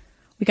rejects.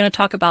 We're going to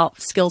talk about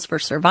skills for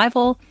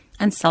survival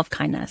and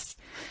self-kindness.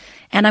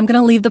 And I'm going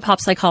to leave the pop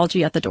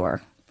psychology at the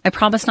door. I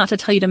promise not to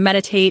tell you to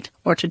meditate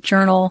or to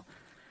journal.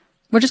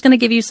 We're just going to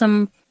give you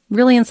some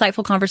really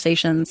insightful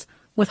conversations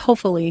with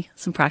hopefully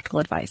some practical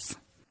advice.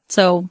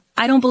 So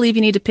I don't believe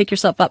you need to pick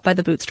yourself up by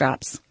the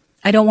bootstraps.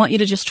 I don't want you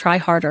to just try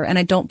harder, and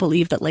I don't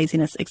believe that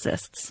laziness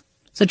exists.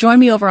 So join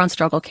me over on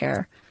Struggle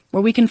Care,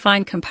 where we can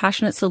find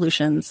compassionate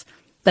solutions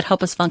that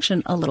help us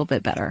function a little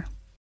bit better.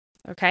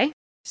 Okay,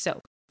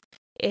 so,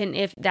 and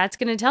if that's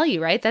going to tell you,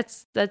 right,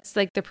 that's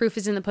like the proof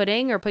is in the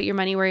pudding, or put your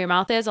money where your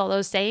mouth is, all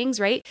those sayings,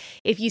 right?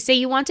 If you say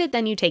you want it,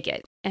 then you take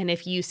it. And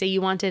if you say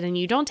you want it and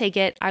you don't take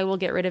it, I will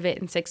get rid of it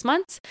in 6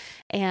 months.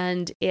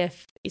 And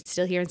if it's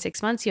still here in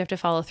 6 months, you have to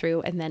follow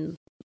through and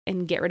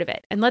get rid of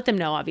it, and let them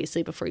know,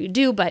 obviously, before you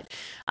do. But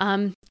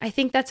I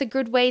think that's a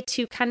good way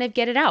to kind of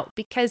get it out,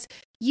 because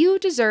you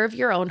deserve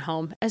your own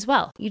home as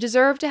well. You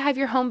deserve to have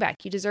your home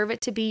back. You deserve it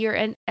to be your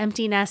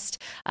empty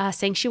nest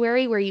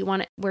sanctuary where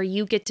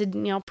you get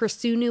to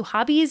pursue new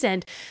hobbies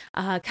and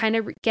kind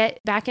of get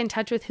back in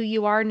touch with who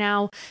you are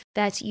now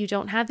that you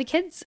don't have the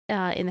kids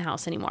in the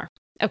house anymore.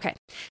 Okay,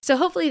 so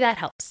hopefully that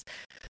helps.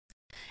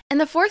 And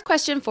the fourth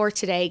question for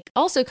today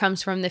also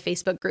comes from the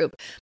Facebook group.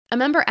 A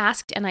member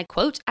asked, and I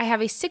quote, "I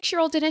have a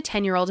 6-year-old and a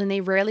 10-year-old and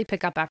they rarely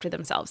pick up after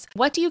themselves.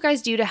 What do you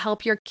guys do to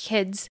help your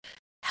kids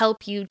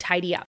help you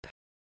tidy up?"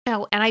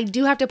 Now, and I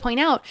do have to point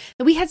out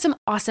that we had some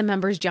awesome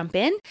members jump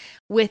in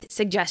with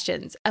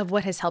suggestions of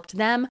what has helped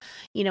them,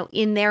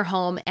 in their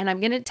home. And I'm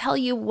going to tell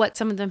you what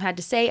some of them had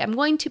to say. I'm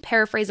going to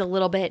paraphrase a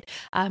little bit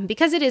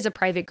because it is a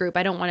private group.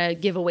 I don't want to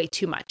give away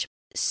too much.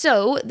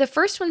 So the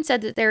first one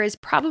said that there is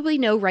probably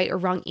no right or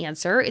wrong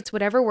answer. It's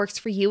whatever works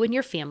for you and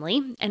your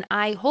family. And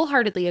I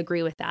wholeheartedly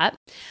agree with that.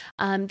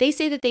 They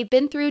say that they've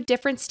been through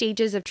different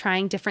stages of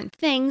trying different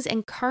things.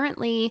 And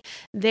currently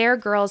their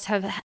girls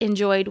have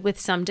enjoyed with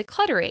some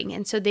decluttering.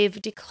 And so they've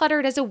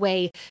decluttered as a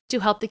way to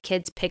help the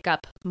kids pick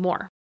up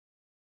more.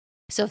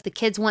 So if the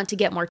kids want to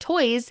get more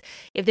toys,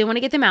 if they want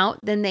to get them out,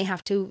 then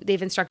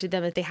they've instructed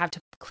them that they have to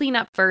clean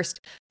up first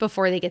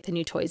before they get the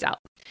new toys out.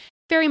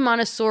 Very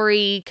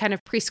Montessori, kind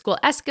of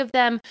preschool-esque of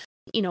them,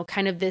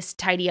 kind of this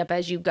tidy up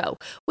as you go,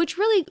 which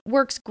really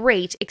works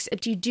great,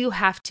 except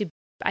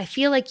I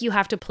feel like you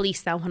have to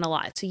police that one a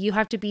lot. So you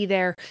have to be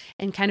there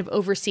and kind of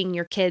overseeing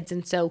your kids.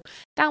 And so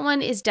that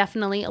one is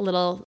definitely a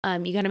little,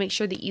 you got to make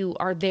sure that you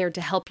are there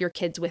to help your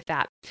kids with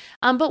that.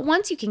 But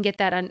once you can get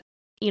that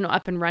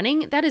up and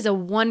running, that is a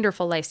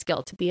wonderful life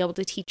skill to be able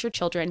to teach your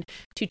children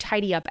to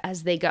tidy up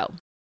as they go.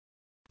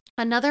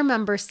 Another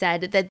member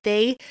said that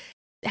they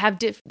have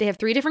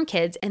 3 different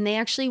kids and they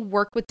actually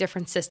work with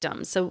different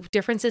systems. So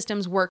different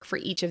systems work for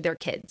each of their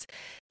kids.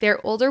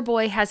 Their older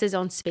boy has his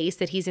own space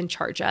that he's in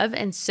charge of.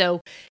 And so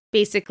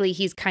basically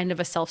he's kind of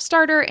a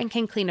self-starter and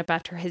can clean up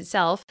after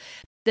himself.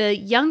 The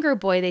younger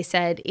boy, they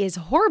said, is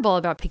horrible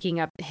about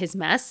picking up his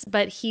mess,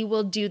 but he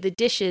will do the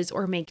dishes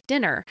or make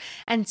dinner.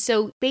 And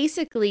so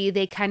basically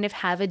they kind of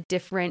have a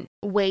different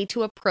way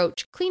to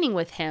approach cleaning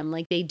with him.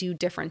 Like they do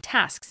different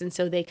tasks. And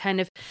so they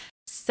kind of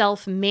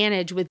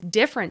self-manage with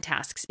different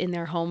tasks in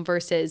their home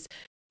versus,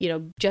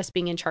 just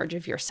being in charge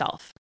of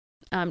yourself.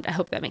 I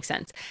hope that makes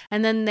sense.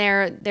 And then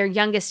their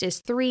youngest is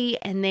 3,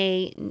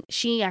 and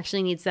she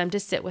actually needs them to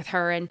sit with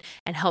her and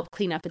help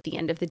clean up at the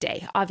end of the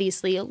day.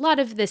 Obviously, a lot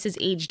of this is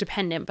age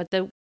dependent, but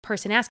the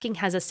person asking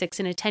has a 6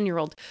 and a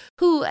 10-year-old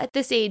who at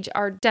this age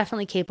are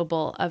definitely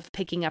capable of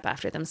picking up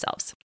after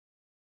themselves.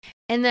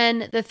 And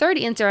then the third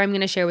answer I'm going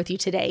to share with you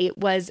today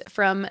was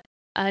from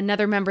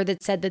another member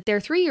that said that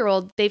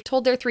they've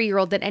told their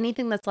 3-year-old that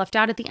anything that's left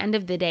out at the end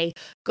of the day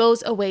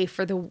goes away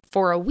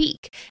for a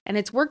week. And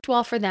it's worked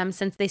well for them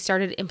since they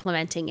started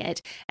implementing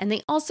it. And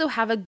they also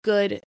have a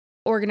good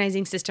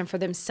organizing system for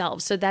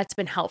themselves. So that's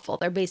been helpful.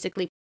 They're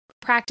basically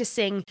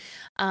practicing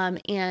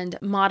and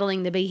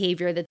modeling the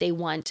behavior that they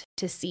want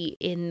to see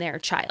in their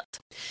child.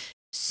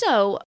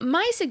 So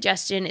my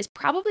suggestion is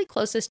probably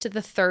closest to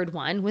the third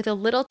one with a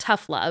little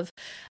tough love.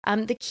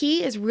 The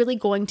key is really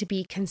going to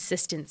be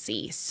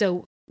consistency.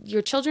 So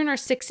your children are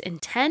 6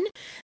 and 10.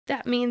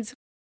 That means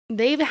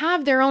they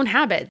have their own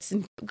habits,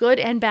 good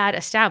and bad,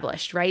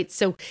 established, right?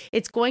 So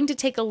it's going to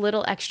take a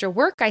little extra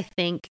work, I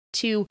think,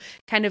 to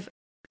kind of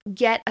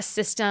get a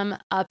system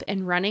up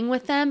and running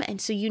with them.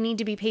 And so you need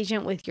to be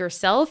patient with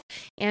yourself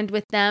and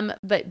with them,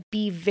 but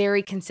be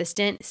very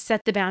consistent,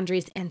 set the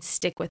boundaries and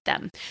stick with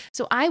them.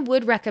 So I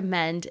would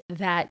recommend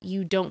that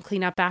you don't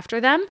clean up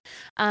after them.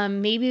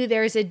 Maybe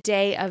there's a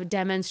day of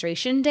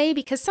demonstration day,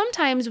 because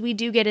sometimes we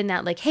do get in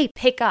that like, hey,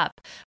 pick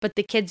up, but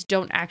the kids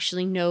don't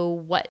actually know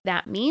what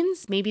that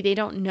means. Maybe they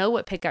don't know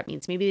what pick up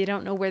means. Maybe they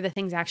don't know where the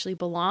things actually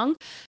belong.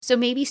 So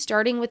maybe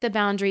starting with the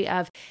boundary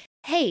of,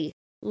 hey,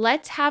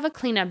 let's have a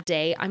cleanup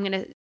day. I'm going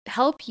to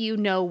help you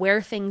know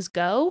where things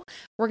go.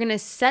 We're going to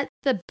set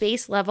the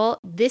base level.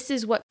 This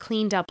is what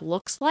cleaned up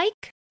looks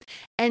like.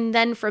 And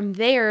then from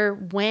there,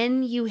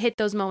 when you hit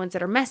those moments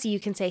that are messy,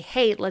 you can say,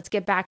 hey, let's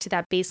get back to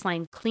that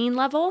baseline clean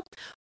level.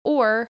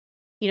 Or,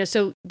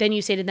 so then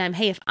you say to them,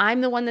 hey, if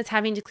I'm the one that's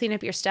having to clean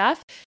up your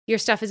stuff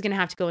is going to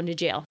have to go into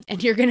jail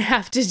and you're going to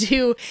have to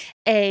do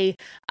a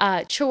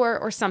chore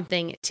or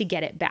something to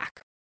get it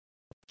back.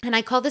 And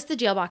I call this the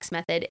jailbox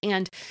method.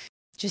 And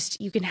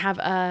you can have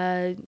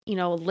a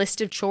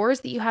list of chores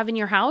that you have in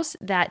your house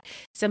that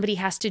somebody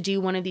has to do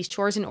one of these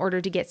chores in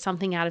order to get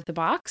something out of the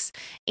box.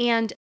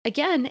 And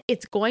again,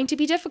 it's going to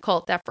be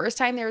difficult. That first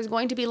time there's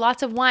going to be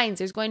lots of whines,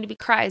 there's going to be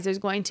cries, there's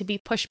going to be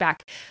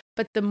pushback.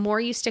 But the more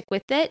you stick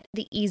with it,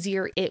 the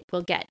easier it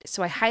will get.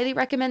 So I highly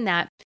recommend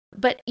that.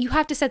 But you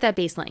have to set that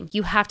baseline.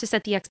 You have to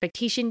set the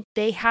expectation.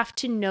 They have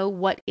to know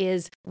what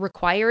is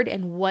required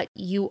and what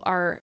you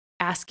are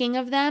asking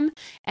of them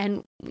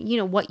and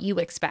what you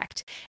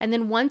expect. And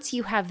then once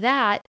you have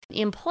that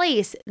in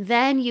place,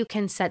 then you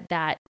can set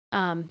that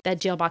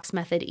jailbox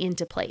method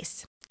into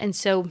place. And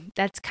so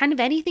that's kind of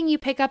anything you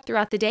pick up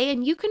throughout the day.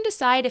 And you can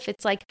decide if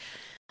it's like,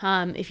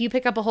 if you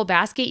pick up a whole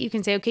basket, you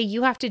can say, okay,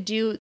 you have to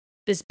do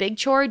this big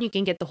chore and you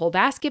can get the whole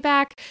basket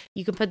back.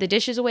 You can put the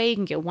dishes away. You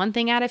can get one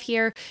thing out of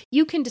here.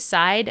 You can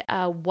decide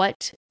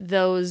what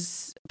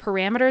those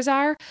parameters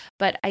are,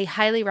 but I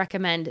highly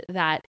recommend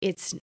that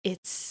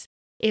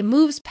it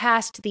moves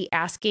past the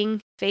asking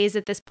phase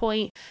at this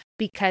point,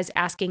 because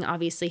asking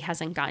obviously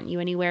hasn't gotten you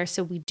anywhere.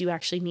 So we do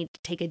actually need to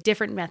take a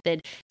different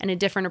method and a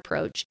different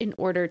approach in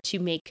order to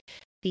make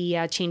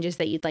the changes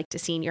that you'd like to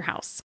see in your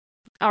house.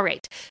 All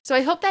right. So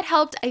I hope that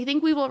helped. I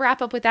think we will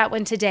wrap up with that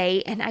one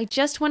today. And I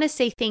just want to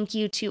say thank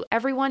you to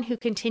everyone who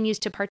continues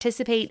to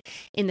participate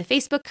in the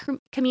Facebook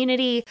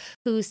community,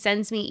 who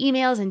sends me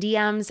emails and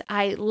DMs.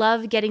 I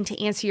love getting to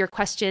answer your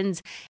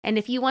questions. And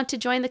if you want to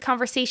join the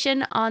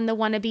conversation on the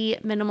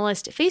Wannabe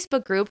Minimalist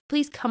Facebook group,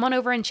 please come on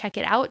over and check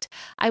it out.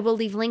 I will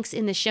leave links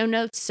in the show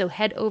notes. So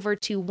head over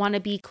to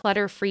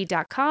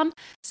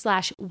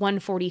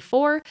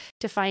wannabeclutterfree.com/144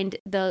 to find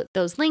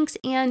those links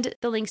and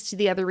the links to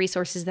the other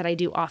resources that I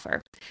do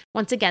offer.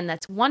 Once again,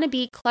 that's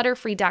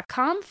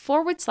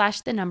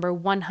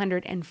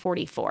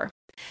wannabeclutterfree.com/144.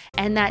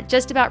 And that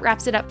just about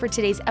wraps it up for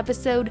today's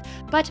episode.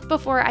 But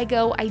before I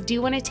go, I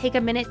do want to take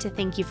a minute to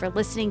thank you for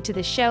listening to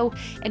the show,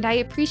 and I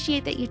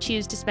appreciate that you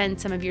choose to spend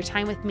some of your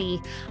time with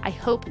me. I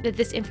hope that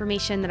this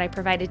information that I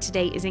provided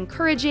today is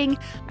encouraging.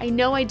 I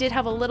know I did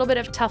have a little bit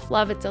of tough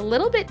love. It's a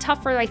little bit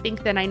tougher, I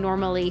think, than I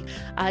normally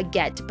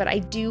get, but I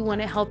do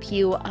want to help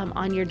you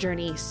on your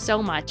journey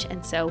so much.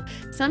 And so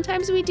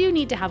sometimes we do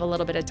need to have a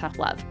little bit of tough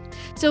love.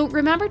 So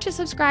remember to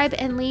subscribe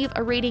and leave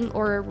a rating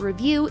or a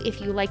review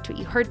if you liked what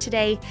you heard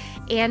today.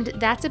 And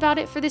that's about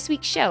it for this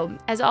week's show.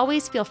 As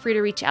always, feel free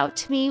to reach out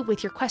to me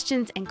with your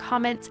questions and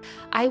comments.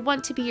 I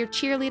want to be your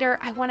cheerleader.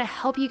 I want to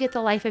help you get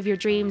the life of your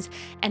dreams.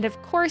 And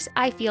of course,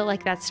 I feel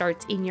like that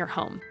starts in your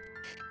home.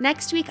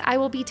 Next week, I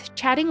will be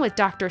chatting with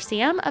Dr.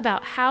 Sam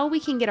about how we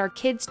can get our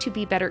kids to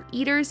be better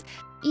eaters,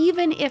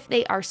 even if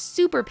they are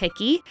super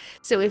picky.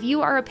 So if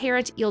you are a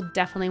parent, you'll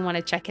definitely want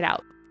to check it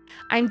out.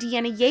 I'm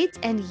Deanna Yates,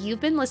 and you've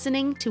been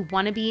listening to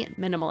Wanna Be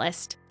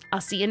Minimalist.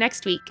 I'll see you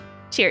next week.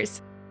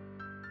 Cheers.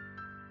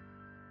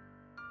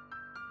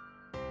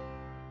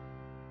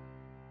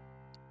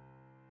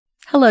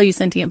 Hello, you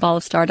sentient ball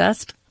of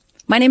stardust.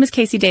 My name is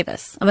Casey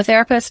Davis. I'm a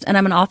therapist, and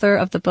I'm an author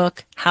of the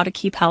book How to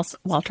Keep House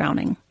While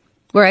Drowning,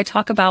 where I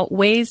talk about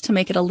ways to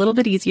make it a little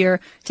bit easier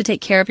to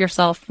take care of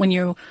yourself when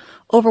you're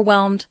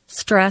overwhelmed,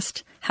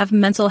 stressed, have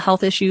mental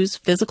health issues,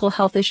 physical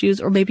health issues,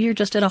 or maybe you're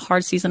just in a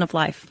hard season of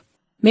life.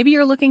 Maybe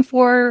you're looking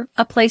for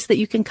a place that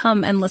you can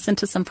come and listen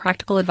to some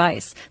practical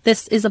advice.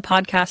 This is a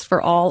podcast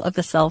for all of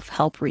the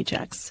self-help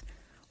rejects.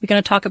 We're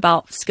going to talk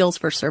about skills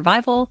for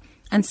survival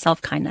and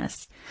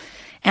self-kindness.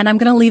 And I'm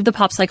going to leave the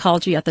pop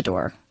psychology at the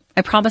door.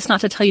 I promise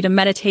not to tell you to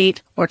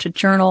meditate or to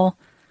journal.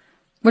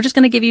 We're just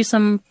going to give you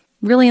some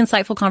really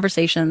insightful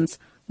conversations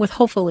with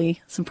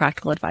hopefully some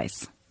practical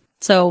advice.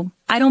 So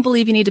I don't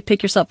believe you need to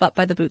pick yourself up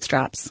by the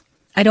bootstraps.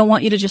 I don't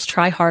want you to just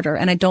try harder,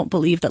 and I don't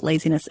believe that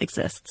laziness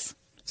exists.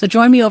 So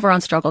join me over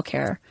on Struggle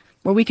Care,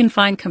 where we can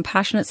find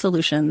compassionate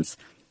solutions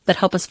that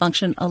help us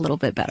function a little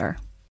bit better.